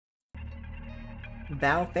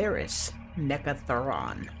Valfaris Mecha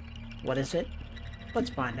Therion. What is it? Let's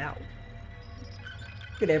find out.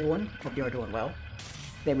 Good day, everyone. Hope you are doing well.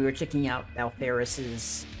 Today we were checking out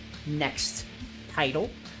Valfaris's next title.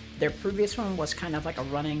 Their previous one was kind of like a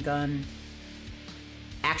run and gun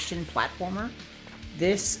action platformer.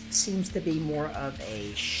 This seems to be more of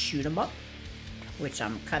a shoot 'em up, which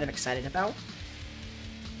I'm kind of excited about.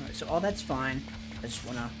 Alright, so all that's fine. I just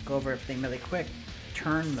want to go over everything really quick.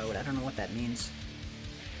 Turn mode, I don't know what that means.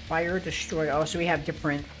 Fire, destroy. Oh, so we have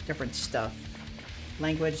different stuff.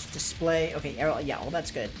 Language, display. Okay, yeah, all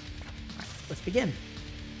that's good. Alright, let's begin.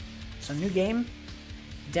 So, new game.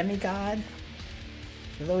 Demigod.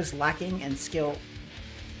 For those lacking in skill.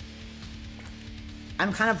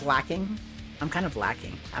 I'm kind of lacking.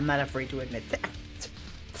 I'm not afraid to admit that.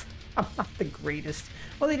 I'm not the greatest.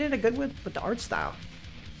 Well, they did a good with the art style.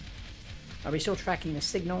 Are we still tracking the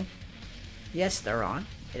signal? Yes, they're on.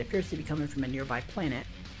 It appears to be coming from a nearby planet.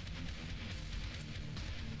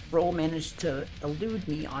 Roll managed to elude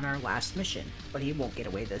me on our last mission, but he won't get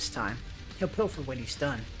away this time. He'll pilfer when he's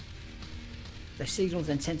done. The signal's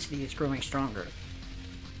intensity is growing stronger.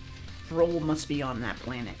 Roll must be on that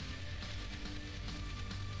planet.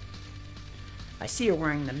 I see you're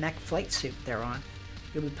wearing the mech flight suit they're on.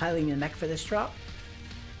 You'll be piloting the mech for this drop?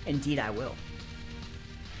 Indeed I will.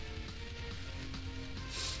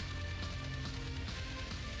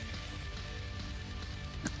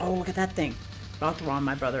 Oh, look at that thing. Valfaris,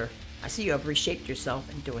 my brother. I see you have reshaped yourself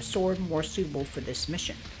into a sword more suitable for this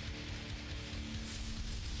mission.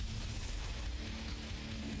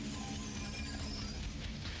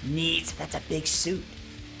 Neat. That's a big suit.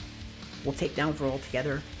 We'll take down Roll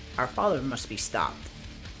together. Our father must be stopped.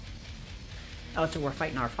 Oh, so we're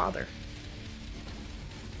fighting our father.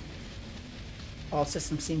 All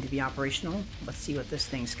systems seem to be operational. Let's see what this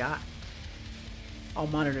thing's got. I'll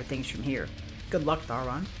monitor things from here. Good luck,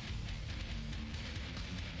 Therion.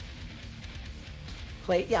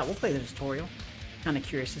 We'll play the tutorial. Kind of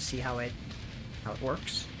curious to see how it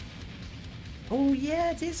works. Oh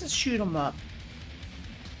yeah, it is a shoot 'em up.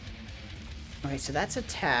 Okay, so that's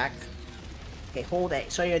attack. Okay, hold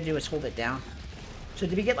it. So all you gotta do is hold it down. So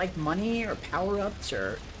do we get like money or power-ups,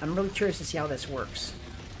 or I'm really curious to see how this works.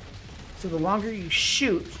 So the longer you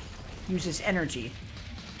shoot uses energy.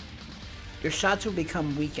 Your shots will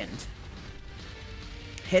become weakened.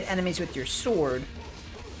 Hit enemies with your sword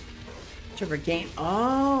to regain.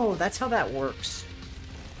 Oh, that's how that works.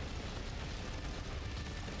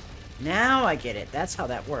 Now I get it. That's how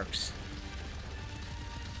that works.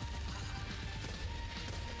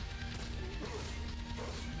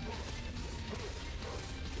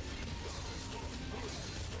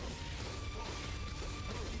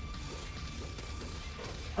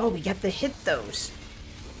 Oh, we have to hit those.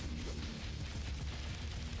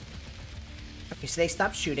 Okay, so they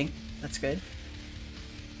stopped shooting. That's good.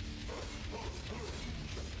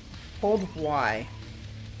 Hold Y.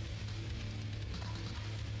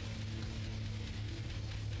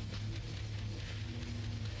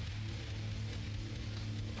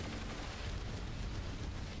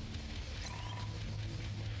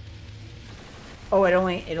 Oh, it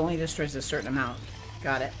only destroys a certain amount.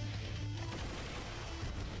 Got it.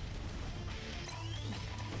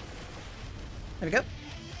 There we go.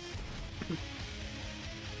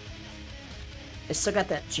 It's still got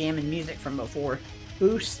that jamming music from before.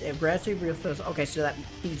 Boost, it gradually refills. Okay, so that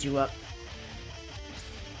speeds you up.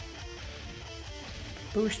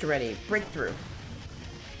 Boost ready. Breakthrough.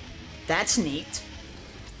 That's neat.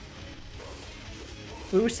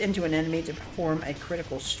 Boost into an enemy to perform a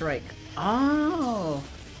critical strike. Oh!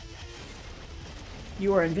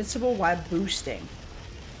 You are invincible while boosting.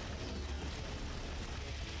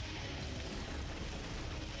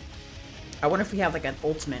 I wonder if we have like an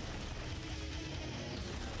ultimate.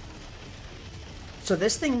 So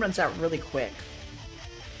this thing runs out really quick.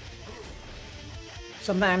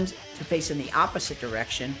 Sometimes to face in the opposite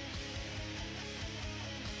direction.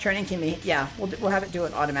 Turning can be, yeah, we'll have it do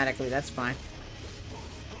it automatically, that's fine.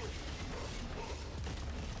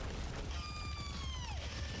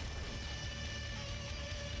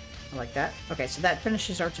 I like that. Okay, so that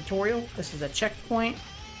finishes our tutorial. This is a checkpoint.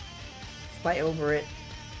 Fly over it.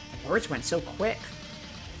 The words went so quick.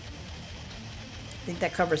 I think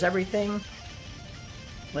that covers everything.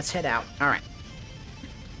 Let's head out. Alright.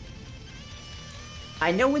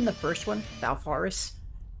 I know in the first one, Valfaris,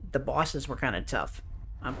 the bosses were kind of tough.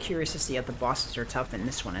 I'm curious to see if the bosses are tough in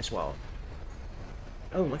this one as well.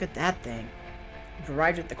 Oh, look at that thing. We've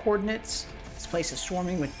arrived at the coordinates. This place is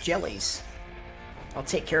swarming with jellies. I'll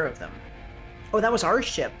take care of them. Oh, that was our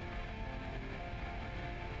ship.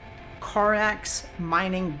 Karax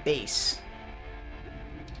Mining Base.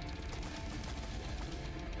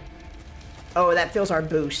 Oh, that fills our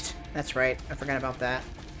boost. That's right. I forgot about that.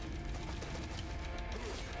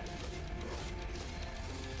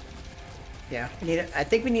 Yeah, we need I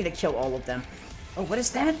think we need to kill all of them. Oh, what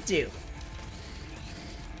does that do?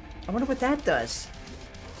 I wonder what that does.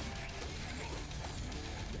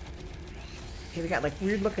 Okay, we got like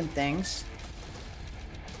weird looking things.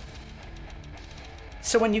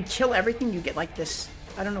 So when you kill everything, you get like this.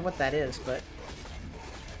 I don't know what that is, but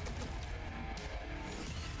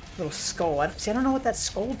little skull. See, I don't know what that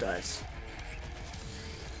skull does.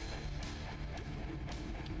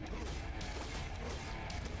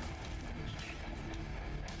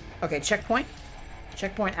 Okay, checkpoint.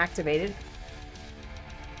 Checkpoint activated.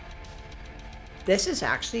 This is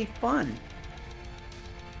actually fun.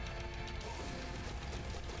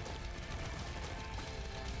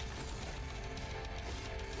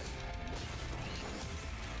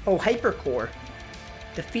 Oh, Hypercore.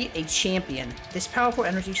 Defeat a champion. This powerful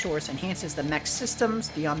energy source enhances the mech systems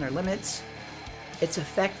beyond their limits. Its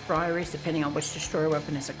effect varies depending on which destroyer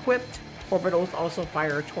weapon is equipped. Orbitals also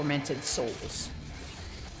fire tormented souls.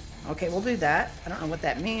 Okay, we'll do that. I don't know what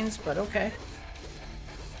that means, but okay.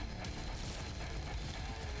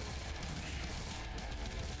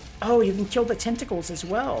 Oh, you can kill the tentacles as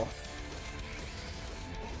well.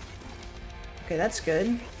 Okay, that's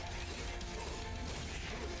good.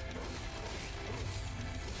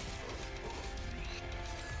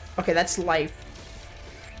 Okay, that's life.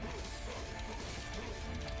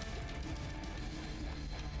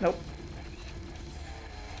 Nope.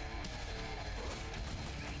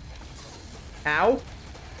 Ow.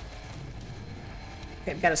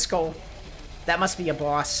 Okay, we've got a skull. That must be a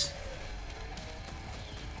boss.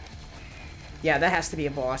 Yeah, that has to be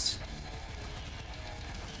a boss.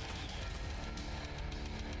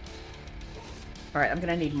 Alright, I'm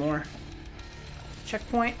gonna need more.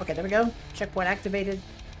 Checkpoint. Okay, there we go. Checkpoint activated.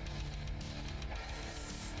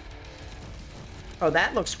 Oh,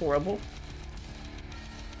 that looks horrible.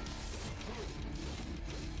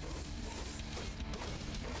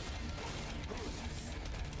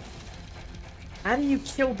 How do you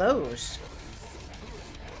kill those?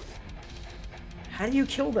 How do you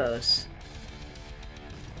kill those?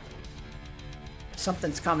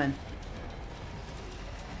 Something's coming.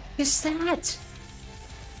 What is that?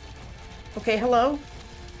 Okay, hello?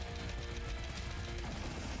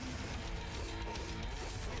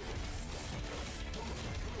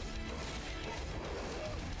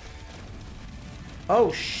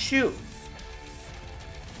 Oh, shoot.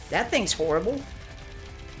 That thing's horrible.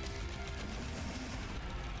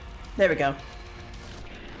 There we go.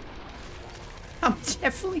 I'm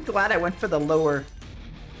definitely glad I went for the lower.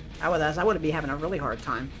 Otherwise, I would be having a really hard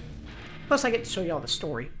time. Plus, I get to show you all the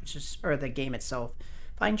story, which is, or the game itself.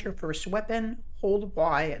 Find your first weapon, hold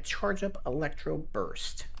Y, charge up Electro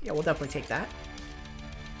Burst. Yeah, we'll definitely take that.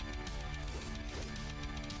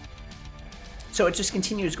 So it just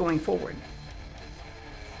continues going forward.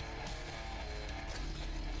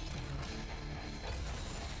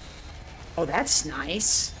 Oh, that's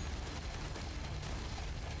nice.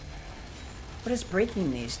 What does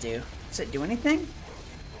breaking these do? Does it do anything?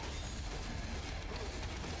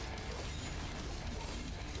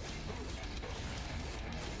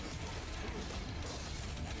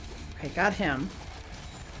 Okay, got him.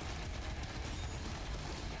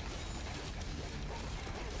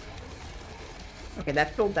 Okay,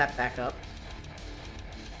 that filled that back up.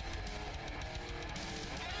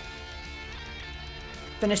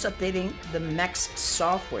 Finish updating the mech's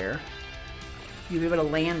software. You'll be able to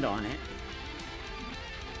land on it.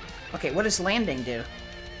 Okay, what does landing do?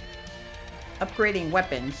 Upgrading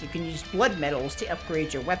weapons. You can use blood medals to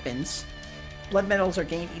upgrade your weapons. Blood medals are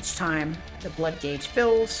gained each time the blood gauge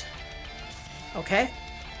fills. Okay.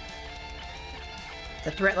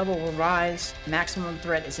 The threat level will rise. Maximum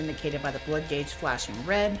threat is indicated by the blood gauge flashing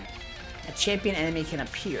red. A champion enemy can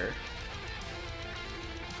appear.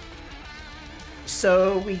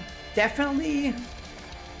 So we definitely...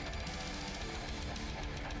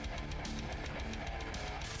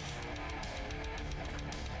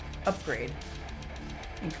 Upgrade.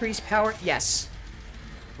 Increase power. Yes.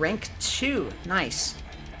 Rank 2. Nice.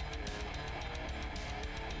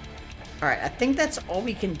 Alright, I think that's all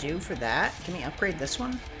we can do for that. Can we upgrade this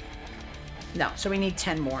one? No, so we need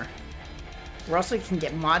 10 more. We also can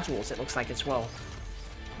get modules, it looks like, as well.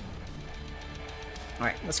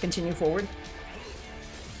 Alright, let's continue forward.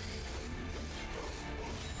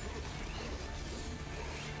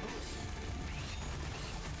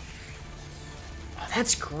 Oh,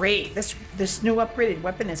 that's great. This new upgraded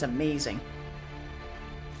weapon is amazing.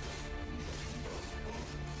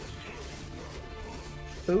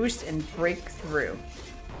 Boost and breakthrough.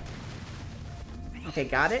 Okay,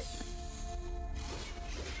 got it.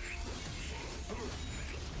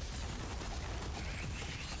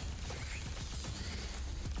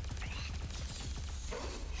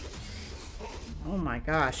 Oh my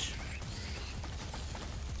gosh.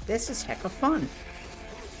 This is heck of fun.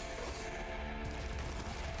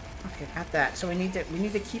 Okay, got that. So we need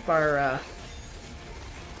to keep our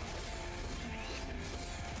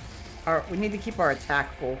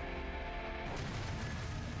attack full.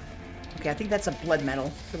 Okay, I think that's a blood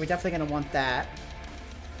medal, so we're definitely gonna want that.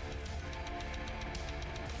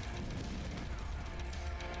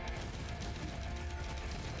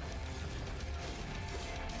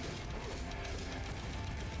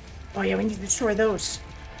 Oh yeah, we need to destroy those.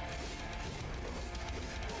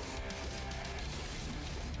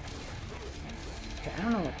 Okay, I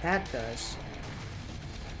don't know what that does.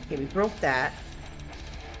 Okay, we broke that.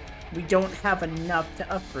 We don't have enough to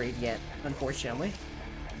upgrade yet, unfortunately.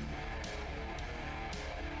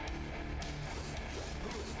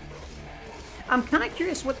 I'm kind of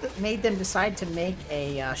curious what made them decide to make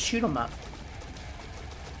a shoot 'em up.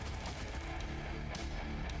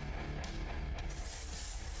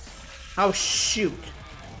 Oh, shoot.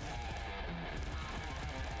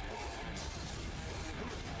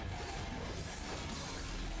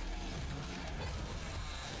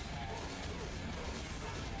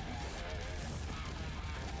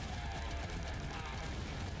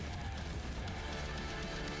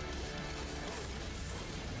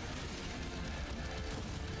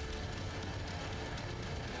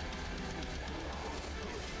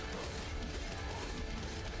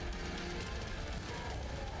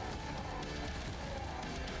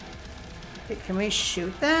 Can we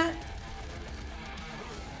shoot that?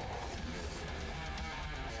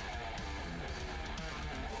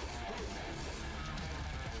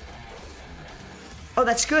 Oh,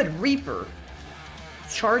 that's good. Reaper.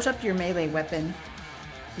 Charge up your melee weapon.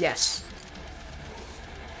 Yes.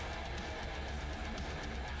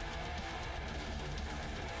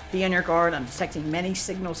 Be on your guard. I'm detecting many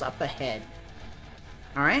signals up ahead.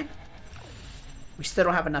 Alright. We still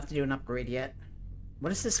don't have enough to do an upgrade yet.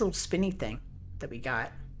 What is this little spinny thing that we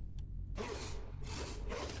got?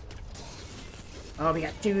 Oh, we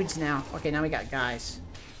got dudes now. Okay, now we got guys.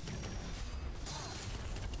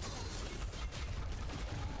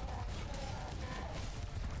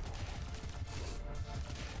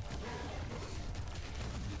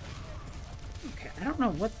 Okay, I don't know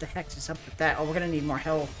what the heck is up with that. Oh, we're gonna need more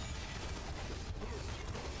health.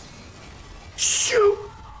 Shoot!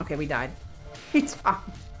 Okay, we died. It's fine.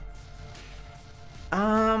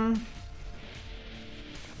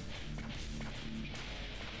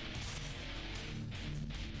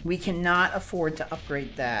 We cannot afford to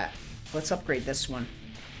upgrade that. Let's upgrade this one.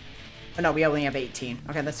 Oh no, we only have 18.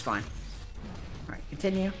 Okay, that's fine. Alright,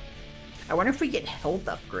 continue. I wonder if we get health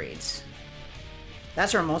upgrades.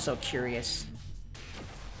 That's where I'm also curious.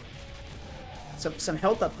 So some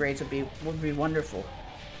health upgrades would be wonderful.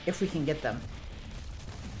 If we can get them.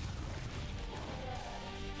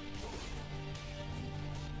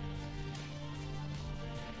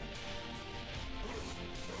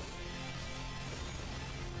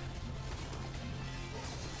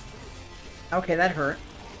 Okay, that hurt.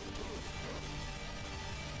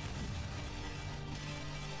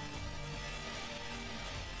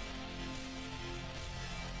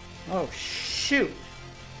 Oh, shoot.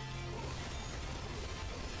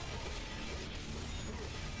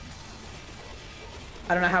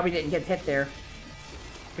 I don't know how we didn't get hit there.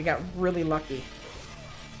 We got really lucky.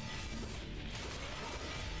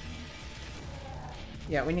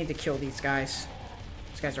 Yeah, we need to kill these guys.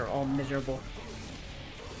 These guys are all miserable.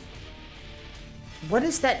 What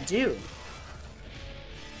does that do?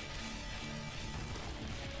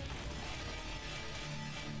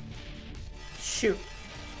 Shoot.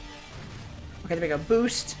 Okay, there we go.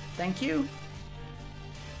 Boost. Thank you.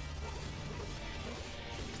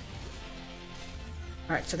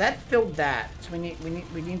 Alright, so that filled that. So we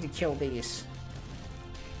need to kill these.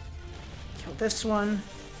 Kill this one.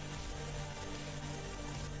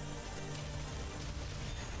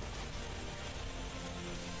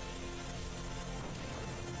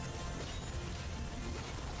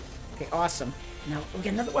 Okay, awesome. Now we'll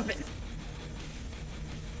get another weapon.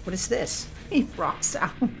 What is this? He rocks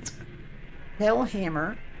out.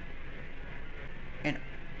 Hellhammer. And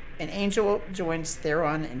an angel joins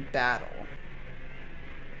Therion in battle.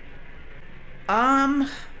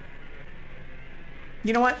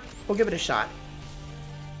 You know what? We'll give it a shot.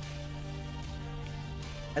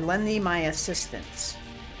 I lend thee my assistance.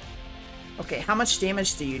 Okay, how much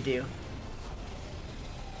damage do you do?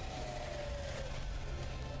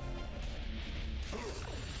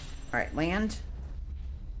 Alright, land.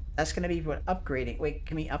 That's gonna be what upgrading. Wait,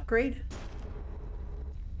 can we upgrade?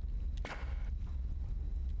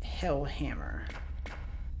 Hellhammer.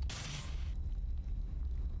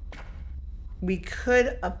 We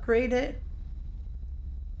could upgrade it.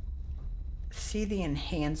 See the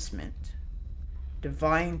enhancement.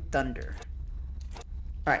 Divine Thunder.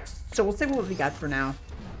 Alright, so we'll see what we got for now.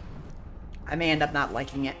 I may end up not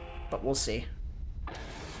liking it, but we'll see.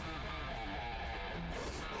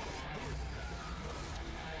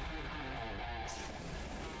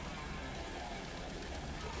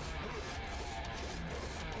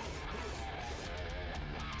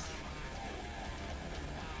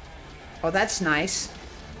 Oh, that's nice.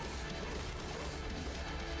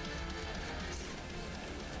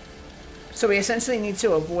 So we essentially need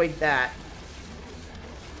to avoid that.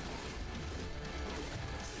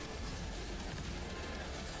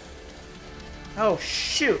 Oh,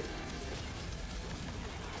 shoot.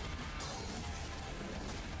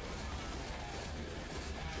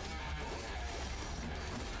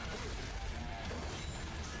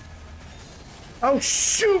 Oh,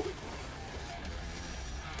 shoot.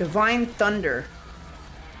 Divine Thunder.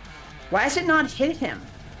 Why has it not hit him?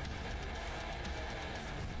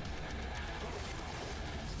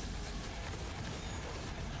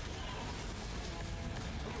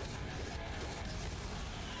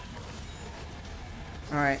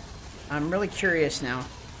 Alright. I'm really curious now.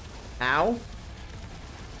 Ow?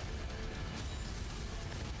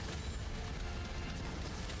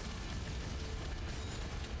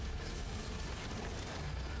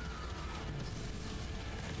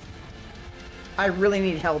 I really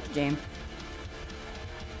need help, game.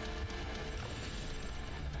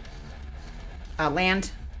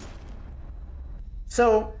 Land.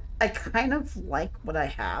 So, I kind of like what I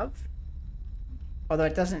have. Although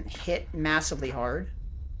it doesn't hit massively hard.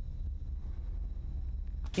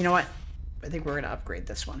 You know what? I think we're going to upgrade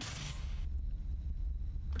this one.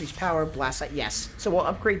 Increase power, blast light. Yes. So we'll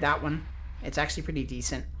upgrade that one. It's actually pretty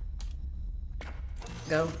decent.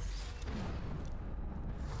 Go.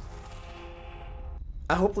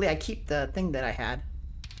 Hopefully I keep the thing that I had.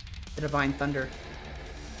 The Divine Thunder.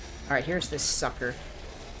 Alright, here's this sucker.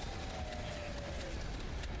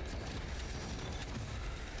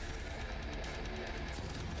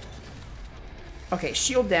 Okay,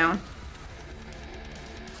 shield down.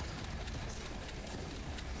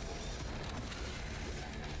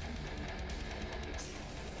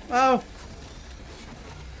 Oh.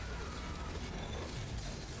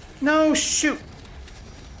 No, shoot.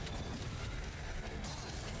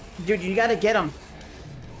 Dude, you gotta get him.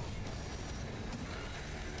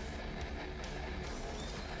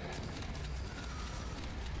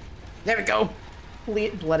 There we go.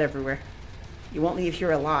 Blood everywhere. You won't leave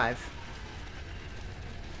here alive.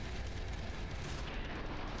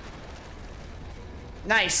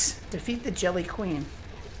 Nice. Defeat the Jelly Queen.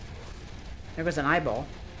 There was an eyeball.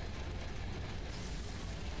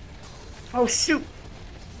 Oh, shoot.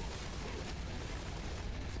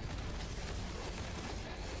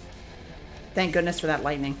 Thank goodness for that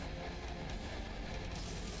lightning.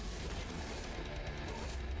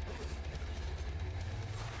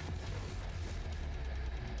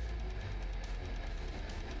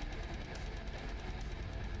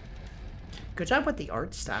 Good job with the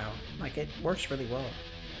art style. Like, it works really well.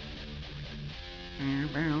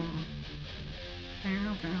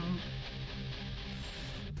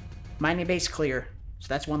 Mining base clear. So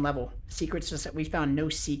that's one level. Secrets, we found no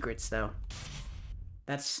secrets, though.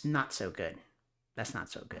 That's not so good. That's not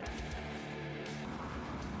so good.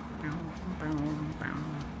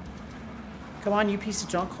 Come on, you piece of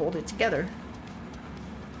junk. Hold it together.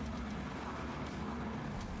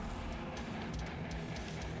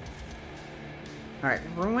 Alright,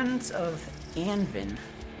 Ruins of Anvin.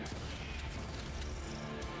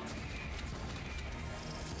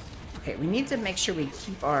 Okay, we need to make sure we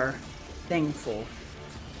keep our thing full.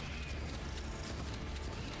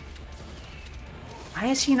 Why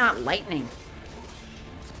is he not lightning?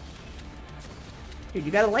 Dude,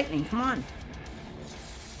 you got a lightning, come on.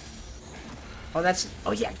 Oh, that's...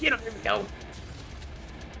 Oh, yeah, get him, there we go.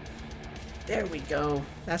 There we go.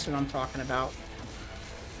 That's what I'm talking about.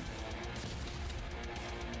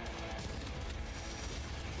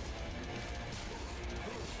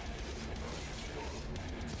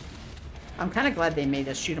 I'm kind of glad they made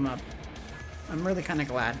us shoot him up. I'm really kind of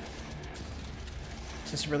glad.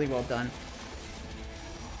 This is really well done.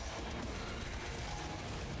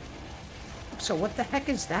 So what the heck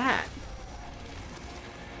is that?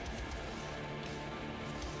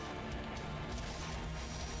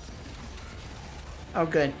 Oh,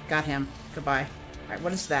 good. Got him. Goodbye. Alright,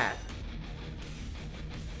 what is that?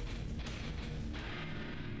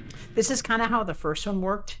 This is kind of how the first one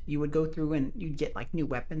worked. You would go through and you'd get like new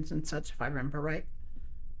weapons and such, if I remember right.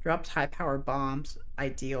 Drops high-powered bombs.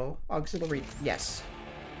 Ideal. Auxiliary. Yes.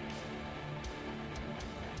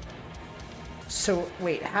 So,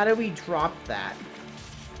 wait, how do we drop that?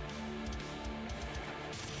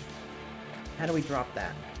 How do we drop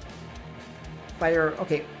that? Fire.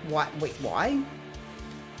 Okay, what? Wait, why?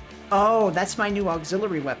 Oh, that's my new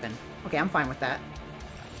auxiliary weapon. Okay, I'm fine with that.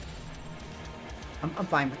 I'm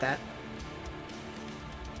fine with that.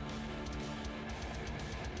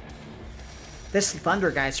 This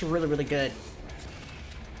Thunder guy's really, really good.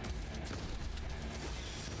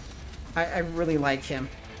 I really like him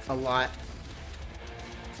a lot.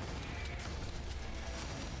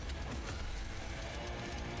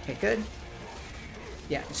 Okay, good.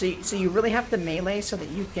 Yeah, so you really have to melee so that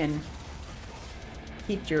you can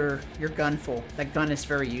keep your gun full. That gun is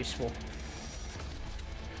very useful.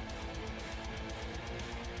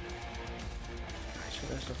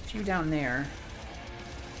 There's a few down there.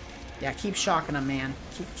 Yeah, keep shocking them, man.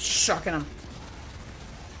 Keep shocking them.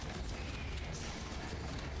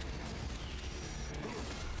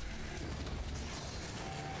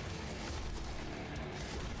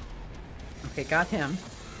 Okay, got him.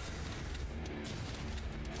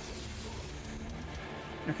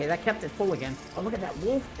 Okay, that kept it full again. Oh, look at that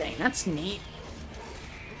wolf thing. That's neat.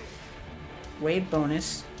 Wave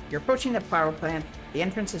bonus. You're approaching the power plant. The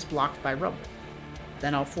entrance is blocked by rubble.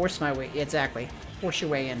 Then I'll force my way... Exactly. Force your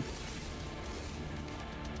way in.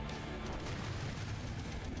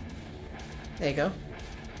 There you go.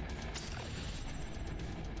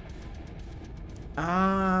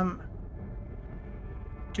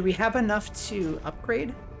 Do we have enough to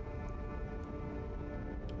upgrade?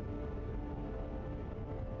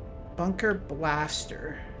 Bunker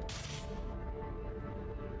Blaster.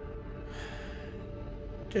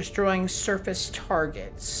 Destroying surface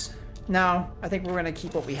targets. No, I think we're gonna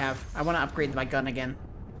keep what we have. I want to upgrade my gun again.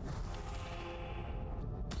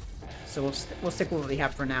 So we'll stick with what we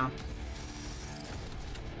have for now.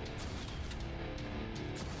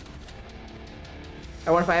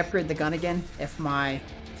 I wonder if I upgrade the gun again, if my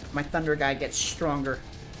Thunder guy gets stronger.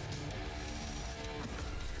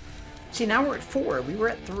 See, now we're at 4. We were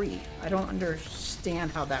at 3. I don't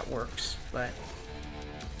understand how that works, but...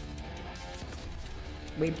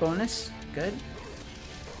 Wave bonus. Good.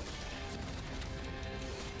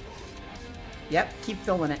 Yep, keep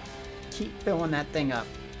filling it. Keep filling that thing up.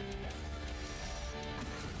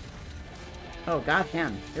 Oh, got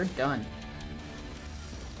him. You're done.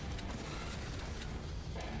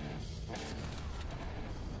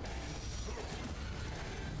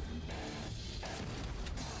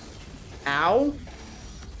 Ow.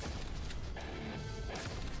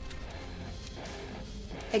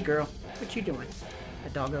 Hey, girl. What you doing? A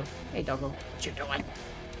doggo. Hey, doggo. What you doing?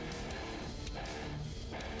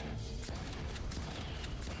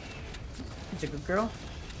 It's a good girl.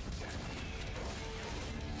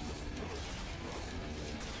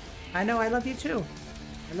 I know, I love you too.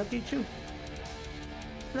 I love you too.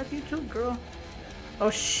 I love you too, girl.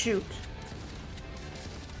 Oh, shoot.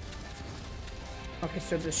 Okay,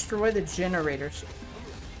 so destroy the generators.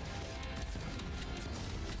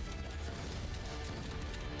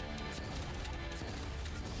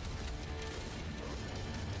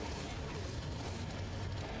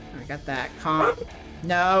 I got that. Calm.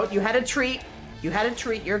 No, you had a treat. You had a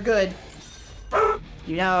treat. You're good.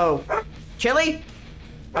 You know. Chili?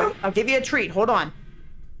 I'll give you a treat. Hold on.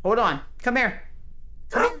 Hold on. Come here.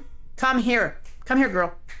 Come here. Come here. Come here,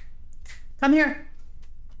 girl. Come here.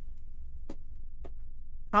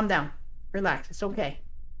 Calm down. Relax. It's okay.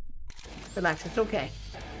 Relax. It's okay.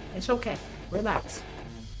 It's okay. Relax.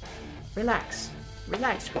 Relax.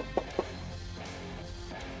 Relax.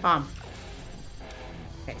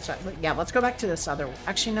 Okay, so, yeah, let's go back to this other one.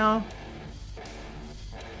 Actually, no.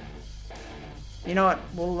 You know what?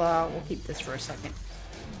 We'll keep this for a second.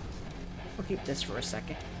 We'll keep this for a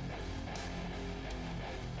second.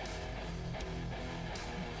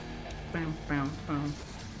 Bam, bam, bam.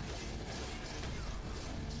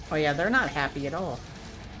 Oh yeah, they're not happy at all.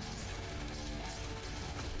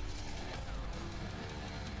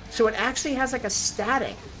 So it actually has like a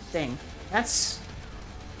static thing. That's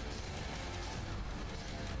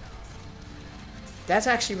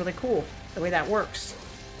actually really cool, the way that works.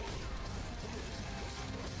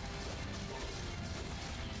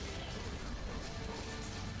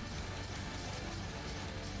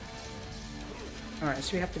 Alright,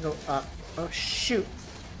 so we have to go up. Oh shoot.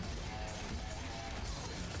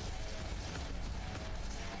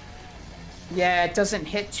 Yeah, it doesn't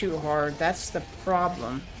hit too hard. That's the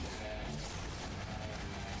problem.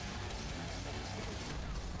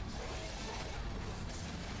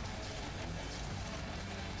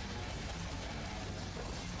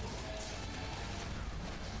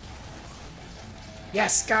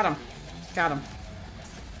 Yes, got him. Got him.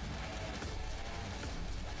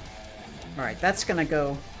 Alright, that's gonna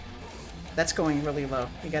go... That's going really low.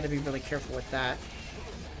 You gotta be really careful with that.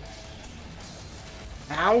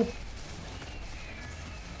 Ow!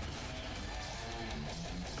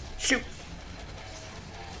 Shoot!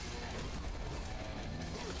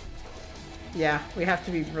 Yeah, we have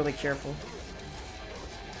to be really careful.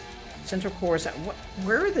 Central core is at...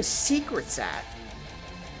 Where are the secrets at?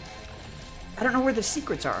 I don't know where the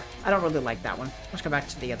secrets are. I don't really like that one. Let's go back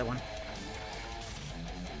to the other one.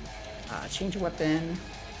 Change of weapon.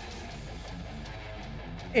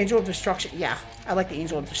 Angel of Destruction. Yeah, I like the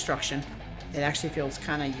Angel of Destruction. It actually feels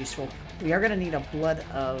kind of useful. We are going to need a Blood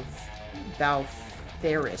of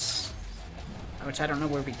Valfaris, which I don't know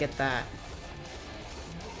where we get that.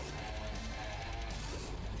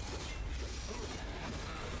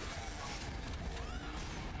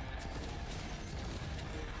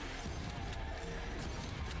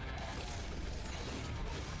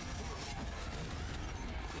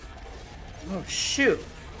 Oh, shoot.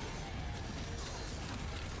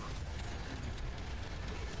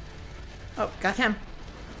 Oh, got him.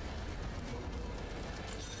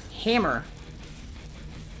 Hammer.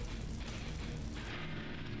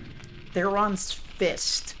 Theron's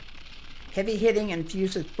Fist. Heavy hitting,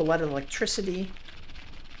 infused with blood electricity.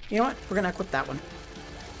 You know what? We're gonna equip that one.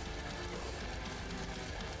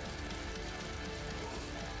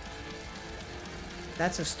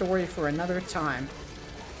 That's a story for another time.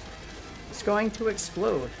 It's going to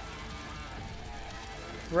explode.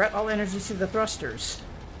 Direct all energy to the thrusters.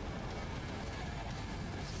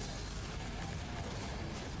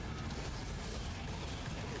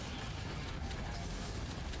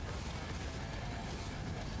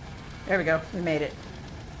 There we go. We made it.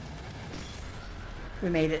 We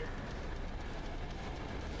made it.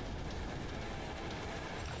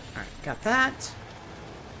 Alright, got that.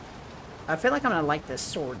 I feel like I'm gonna like this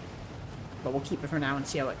sword. But we'll keep it for now and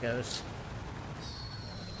see how it goes.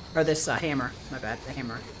 Or this hammer. My bad, the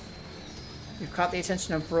hammer. We've caught the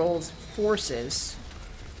attention of Broll's forces.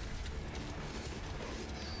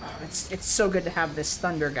 Oh, it's so good to have this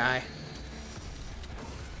thunder guy.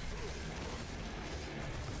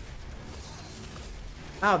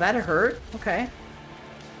 Oh, that hurt. Okay.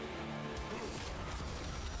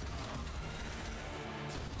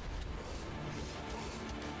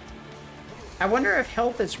 I wonder if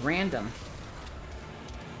health is random.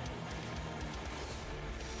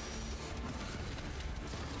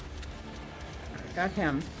 Got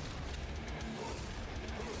him.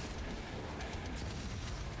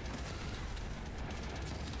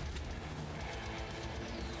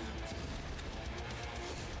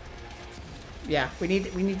 Yeah, we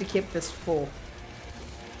need to keep this full.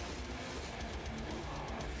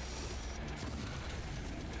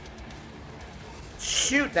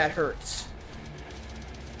 Shoot, that hurts.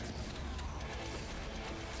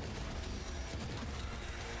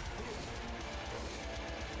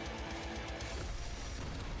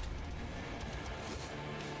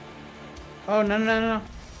 Oh, no, no, no, no.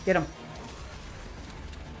 Get him.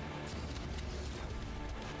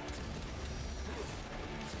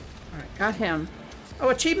 Alright, got him. Oh,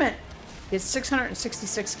 achievement! It's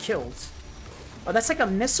 666 kills. Oh, that's like a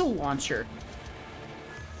missile launcher.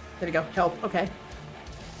 There we go. Help. Okay.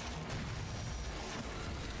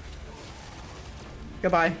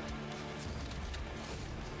 Goodbye.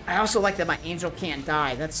 I also like that my angel can't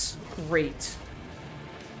die. That's great.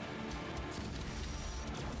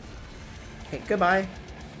 Okay, goodbye.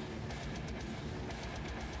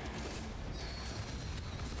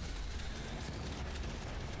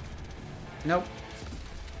 Nope.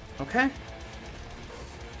 Okay.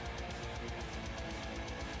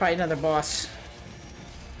 Probably another boss.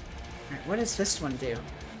 Alright, what does this one do?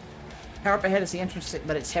 Power up ahead is the entrance,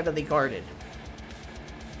 but it's heavily guarded.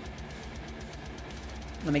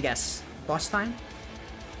 Let me guess. Boss time?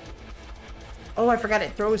 Oh, I forgot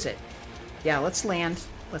it throws it. Yeah, let's land.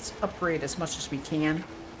 Let's upgrade as much as we can.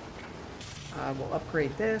 We'll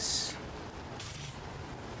upgrade this.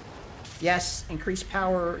 Yes, increased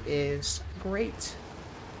power is great.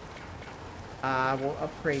 We'll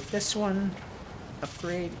upgrade this one.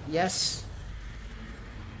 Upgrade, yes.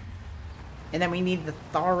 And then we need the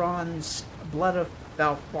Theron's Blood of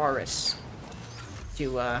Valfaris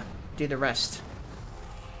to do the rest.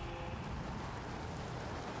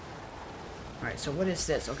 Alright, so what is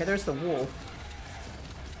this? Okay, there's the wool.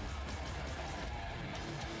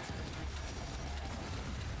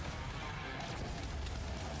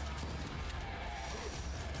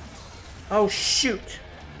 Oh, shoot.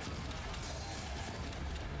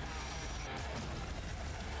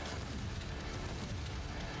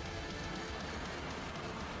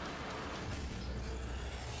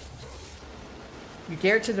 You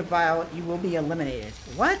dare to defile, you will be eliminated.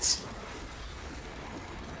 What?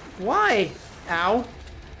 Why? Ow.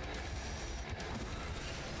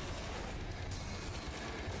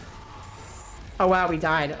 Oh wow, we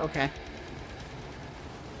died. Okay.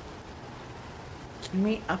 Can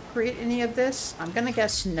we upgrade any of this? I'm gonna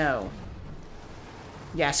guess no.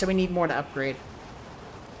 Yeah, so we need more to upgrade.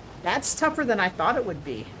 That's tougher than I thought it would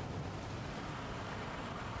be.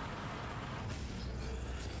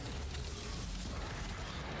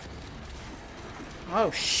 Oh,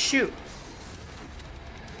 shoot.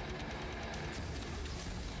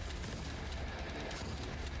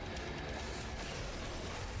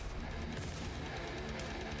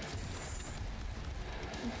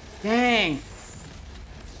 Dang.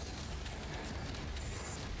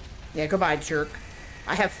 Yeah, goodbye, jerk.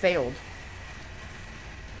 I have failed.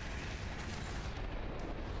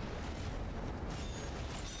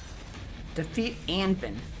 Defeat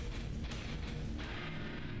Anvin.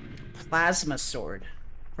 Plasma sword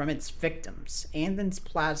from its victims. Anvin's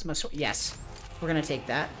plasma sword. Yes, we're gonna take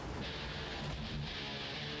that.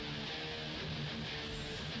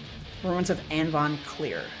 Ruins of Anvon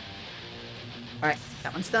clear. Alright,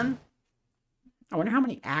 that one's done. I wonder how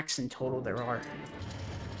many acts in total there are.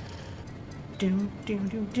 Doom, doom,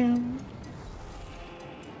 doom, doom.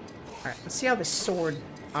 Alright, let's see how this sword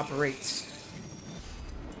operates.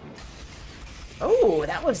 Oh,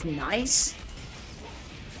 that was nice.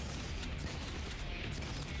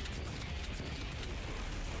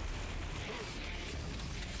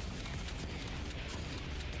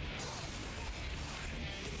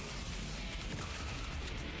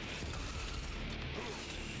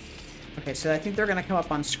 Okay, so I think they're gonna come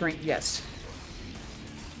up on screen. Yes.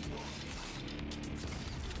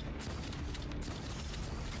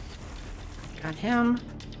 Got him.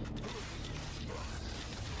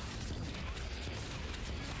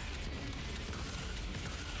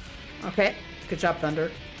 Okay, good job,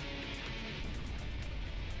 Thunder.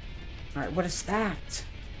 Alright, what is that?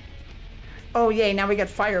 Oh, yay, now we got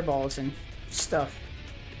fireballs and stuff.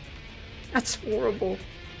 That's horrible.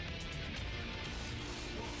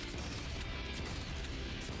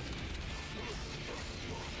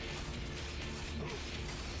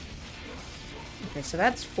 Okay, so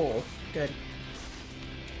that's full. Good.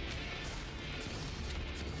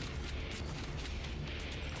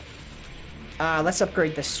 Let's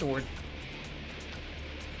upgrade this sword.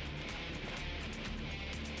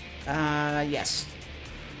 Yes.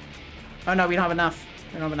 Oh no, we don't have enough.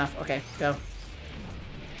 We don't have enough. Okay, go.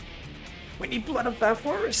 We need blood of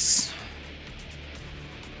Valfaris.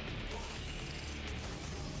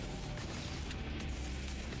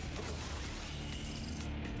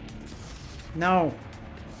 No.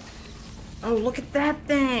 Oh, look at that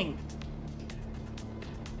thing!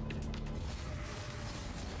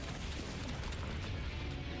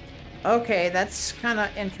 Okay, that's kind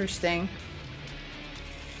of interesting.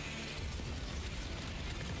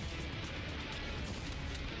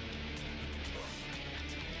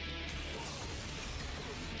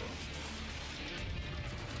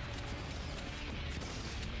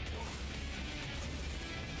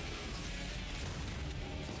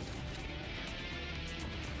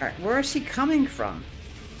 Alright, where is he coming from?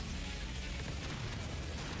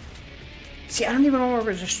 See, I don't even know where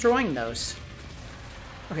we're destroying those.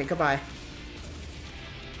 Okay, goodbye.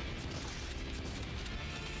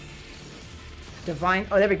 Divine...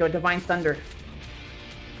 Oh, there we go. Divine Thunder.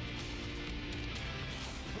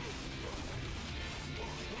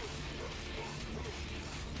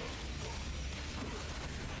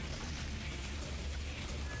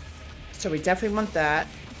 So we definitely want that.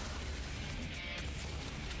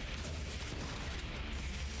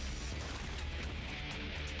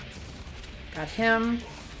 Got him.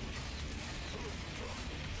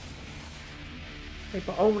 Wait,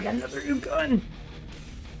 but oh, we got another new gun.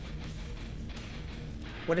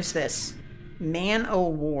 What is this?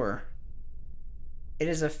 Man-O-War. It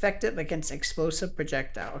is effective against explosive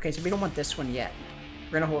projectile. Okay, so we don't want this one yet.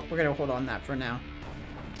 We're gonna hold on that for now.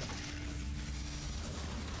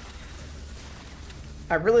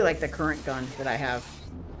 I really like the current gun that I have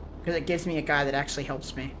because it gives me a guy that actually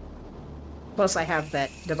helps me. Plus, I have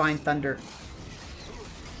that Divine Thunder.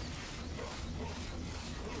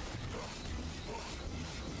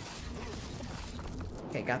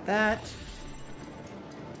 Okay, got that.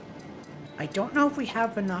 I don't know if we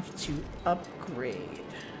have enough to upgrade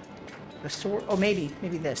the sword. Oh, maybe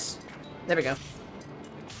this. There we go.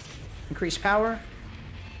 Increase power.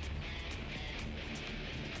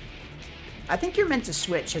 I think you're meant to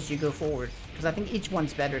switch as you go forward, because I think each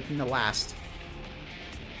one's better than the last.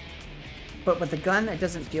 But with the gun, it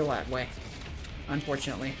doesn't feel that way,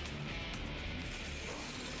 unfortunately.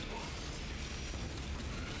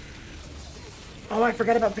 Oh, I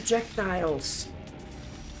forgot about projectiles.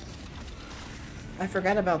 I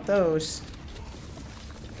forgot about those.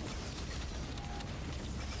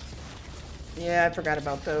 Yeah, I forgot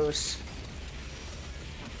about those.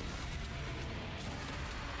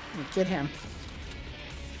 Get him.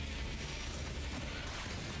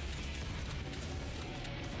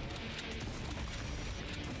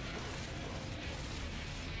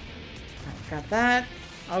 Got that.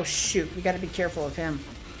 Oh shoot, we gotta be careful of him.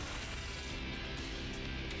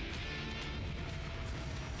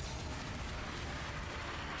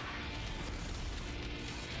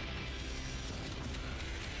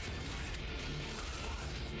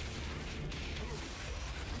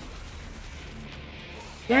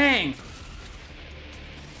 Dang!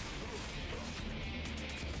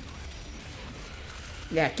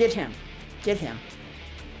 Yeah, get him. Get him.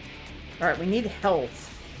 Alright, we need health.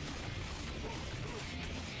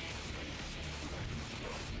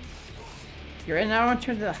 You're in now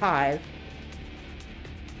into the hive.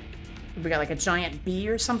 We got like a giant bee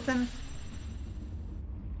or something.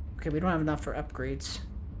 Okay, we don't have enough for upgrades.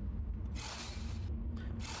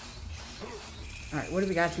 Alright, what do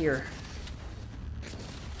we got here?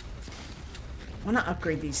 I want to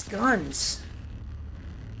upgrade these guns.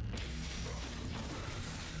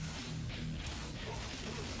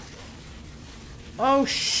 Oh,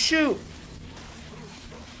 shoot!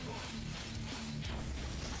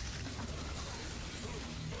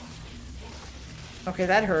 Okay,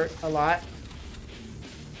 that hurt a lot.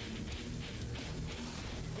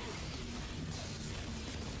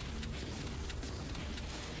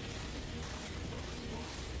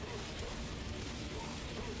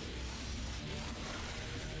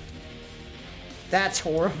 That's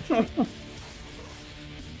horrible.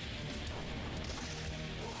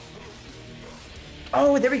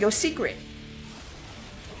 Oh, there we go. Secret.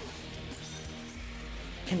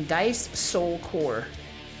 Condensed soul core.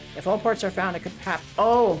 If all parts are found, it could pop.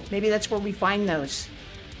 Oh, maybe that's where we find those.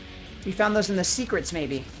 We found those in the secrets,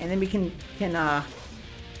 maybe. And then we can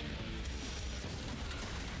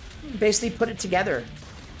basically put it together.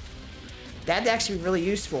 That'd actually be really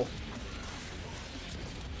useful.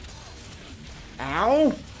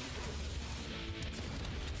 Ow!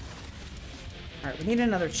 Alright, we need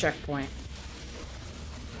another checkpoint.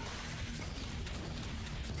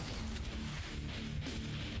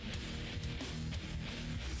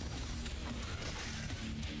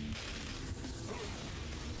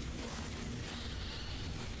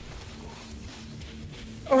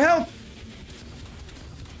 Oh, help!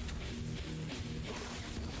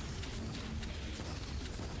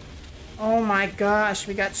 Oh my gosh,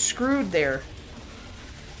 we got screwed there.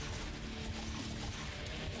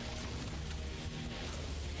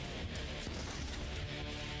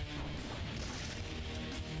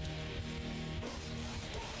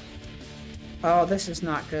 Oh, this is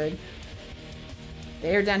not good. The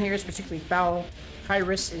air down here is particularly foul. High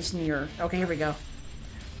risk is near. Okay, here we go.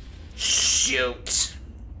 Shoot!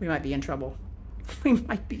 We might be in trouble. We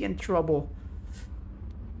might be in trouble.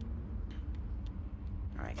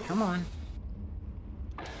 Alright, come on.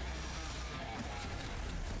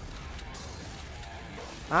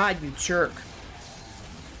 Ah, you jerk.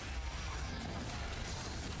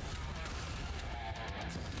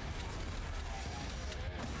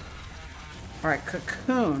 Alright,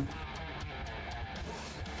 cocoon.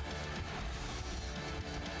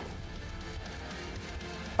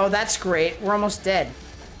 Oh, that's great. We're almost dead.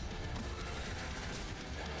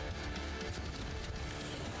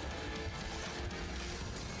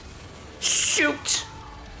 Shoot!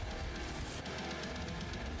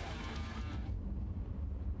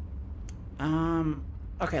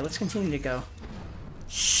 Okay, let's continue to go.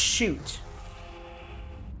 Shoot.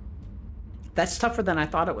 That's tougher than I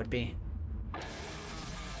thought it would be.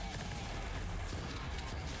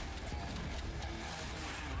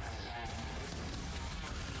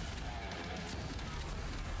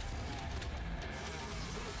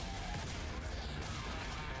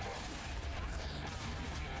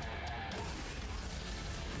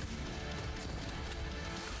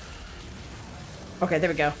 Okay, there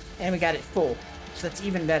we go. And we got it full. So that's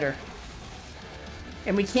even better.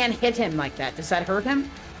 And we can't hit him like that. Does that hurt him?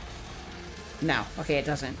 No. Okay, it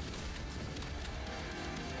doesn't.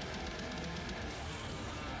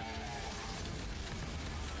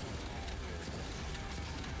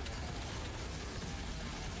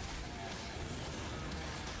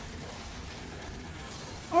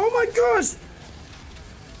 Oh my gosh!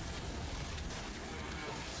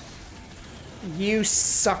 You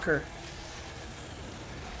sucker.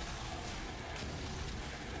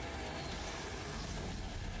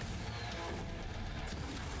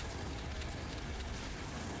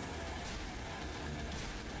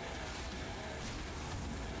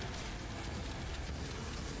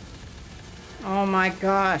 Oh my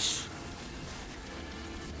gosh.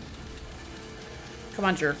 Come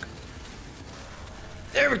on, jerk.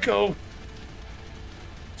 There we go.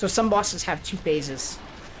 So some bosses have 2 phases.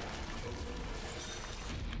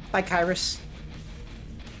 Bye, Kyrus.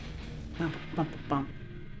 Bum, bum, bum, bum.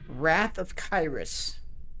 Wrath of Kyrus.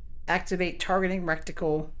 Activate targeting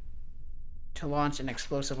reticle to launch an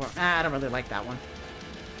explosive arm. Ah, I don't really like that one.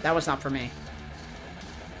 That was not for me.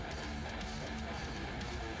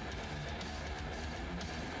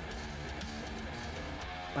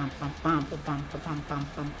 Bum, bum, bum, bum, bum, bum, bum,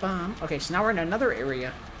 bum, bum. Okay, so now we're in another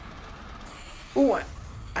area. Ooh,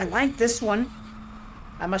 I like this one.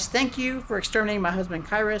 I must thank you for exterminating my husband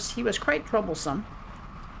Kyrus. He was quite troublesome.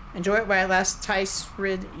 Enjoy it while I last Tice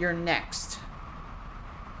rid you're next.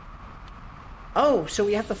 Oh, so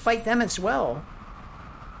we have to fight them as well.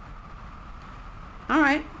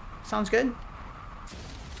 Alright, sounds good.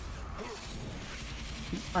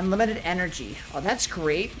 Unlimited energy. Oh, that's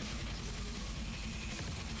great.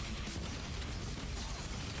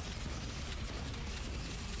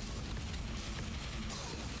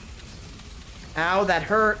 Ow, that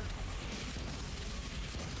hurt.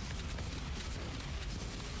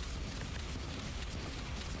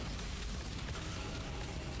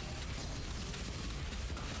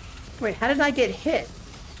 Wait, how did I get hit?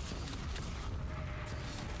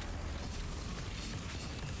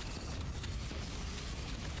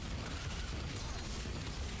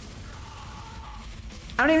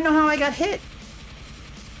 I don't even know how I got hit.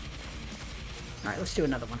 Alright, let's do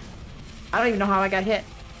another one. I don't even know how I got hit.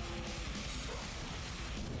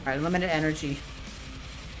 Alright, limited energy.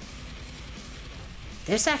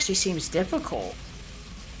 This actually seems difficult.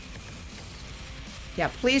 Yeah,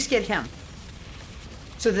 please get him.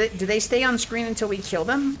 So do they stay on screen until we kill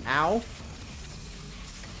them? Ow.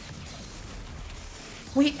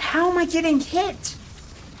 Wait, how am I getting hit?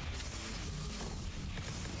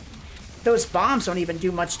 Those bombs don't even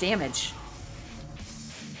do much damage.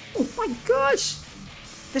 Oh my gosh!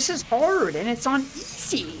 This is hard, and it's on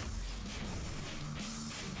easy.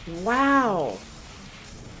 Wow.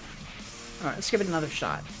 Alright, let's give it another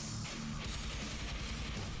shot.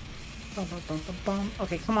 Bum, bum, bum, bum, bum.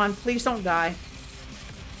 Okay, come on, please don't die.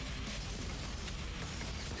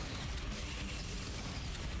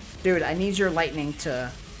 Dude, I need your lightning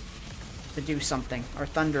to do something. Or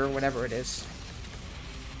thunder, or whatever it is.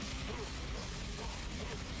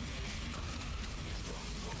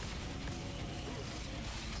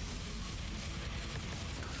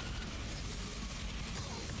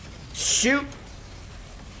 Shoot!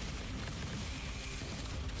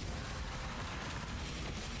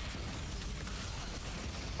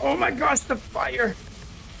 Oh my gosh, the fire!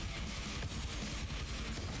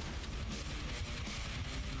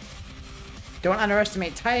 Don't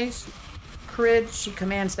underestimate Tice. Crid, she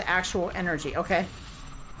commands the actual energy. Okay.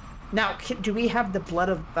 Now, do we have the blood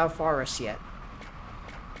of Valfaris yet?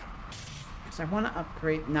 Because I want to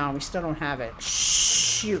upgrade... No, we still don't have it.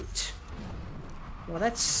 Shoot. Well,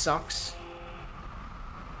 that sucks.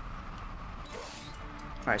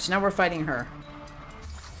 Alright, so now we're fighting her.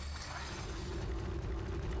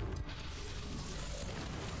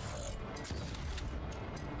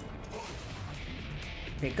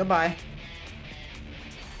 Okay, goodbye.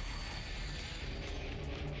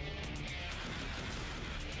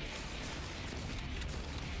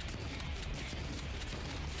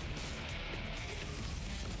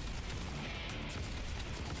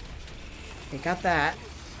 Okay, got that.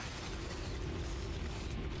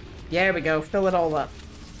 There we go. Fill it all up.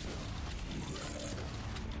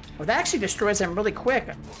 Oh, that actually destroys them really quick.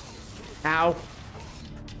 Ow.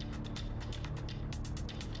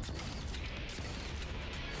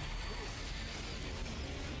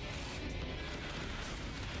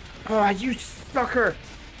 Oh, you sucker.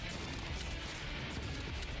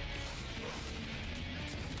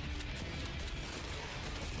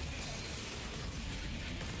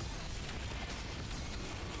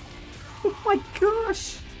 Oh my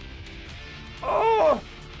gosh. Oh.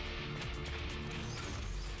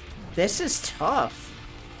 This is tough.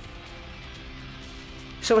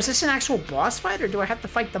 So is this an actual boss fight, or do I have to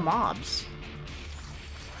fight the mobs?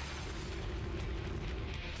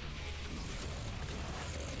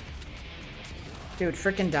 Dude,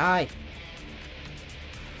 frickin' die.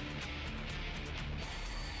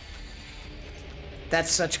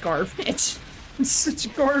 That's such garbage. It's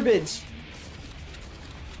such garbage.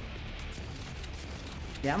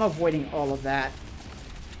 Yeah, I'm avoiding all of that.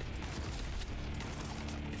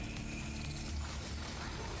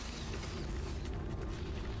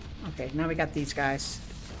 Okay, now we got these guys.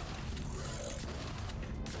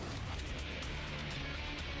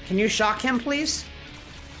 Can you shock him, please?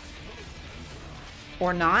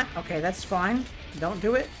 Or not. Okay, that's fine. Don't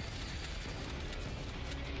do it.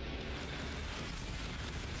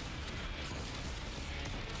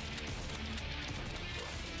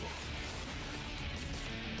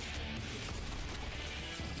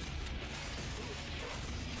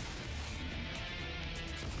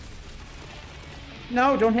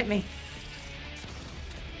 No, don't hit me.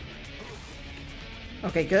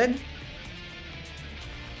 Okay, good.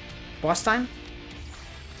 Boss time?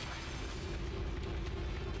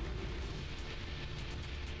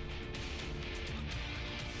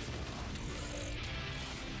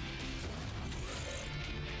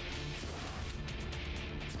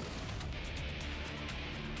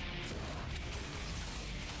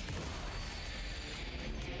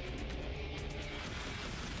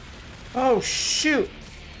 Oh, shoot!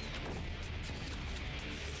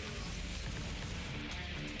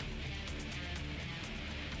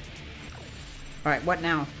 Alright, what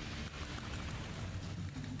now?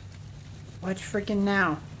 What freaking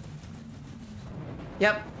now?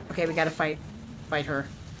 Yep. Okay, we gotta fight. Fight her.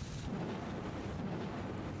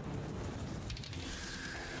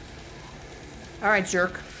 Alright,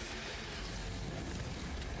 jerk.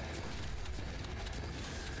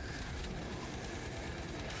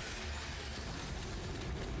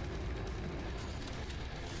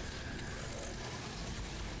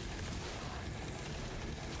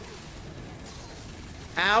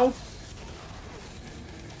 Ow.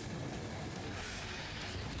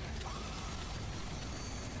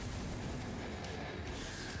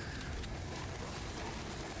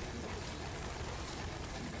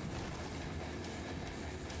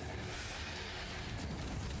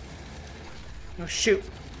 Oh, shoot.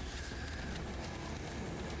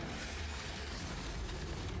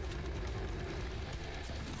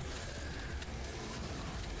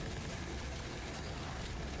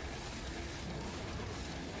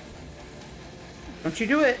 Don't you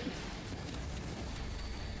do it.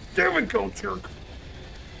 There we go, jerk.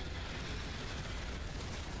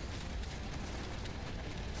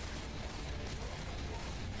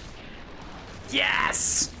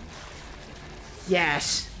 Yes!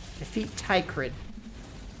 Yes. Defeat Tycrid.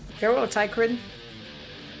 Farewell, Tycrid.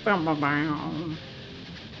 Bum, bum, bum.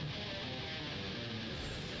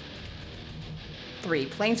 3.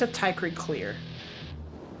 Plains of Tycrid clear.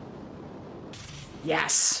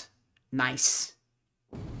 Yes. Nice.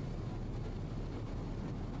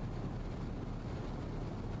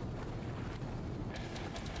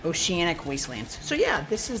 Oceanic Wastelands. So yeah,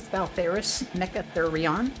 this is Valfaris Mecha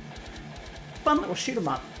Therion. Fun little shoot 'em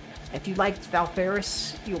up. If you liked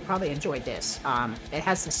Valfaris, you'll probably enjoy this. It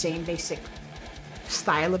has the same basic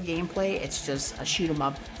style of gameplay. It's just a shoot 'em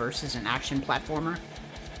up versus an action platformer.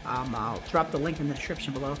 I'll drop the link in the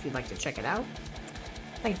description below if you'd like to check it out.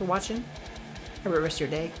 Thanks for watching. Have a great rest of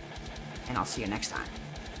your day, and I'll see you next time.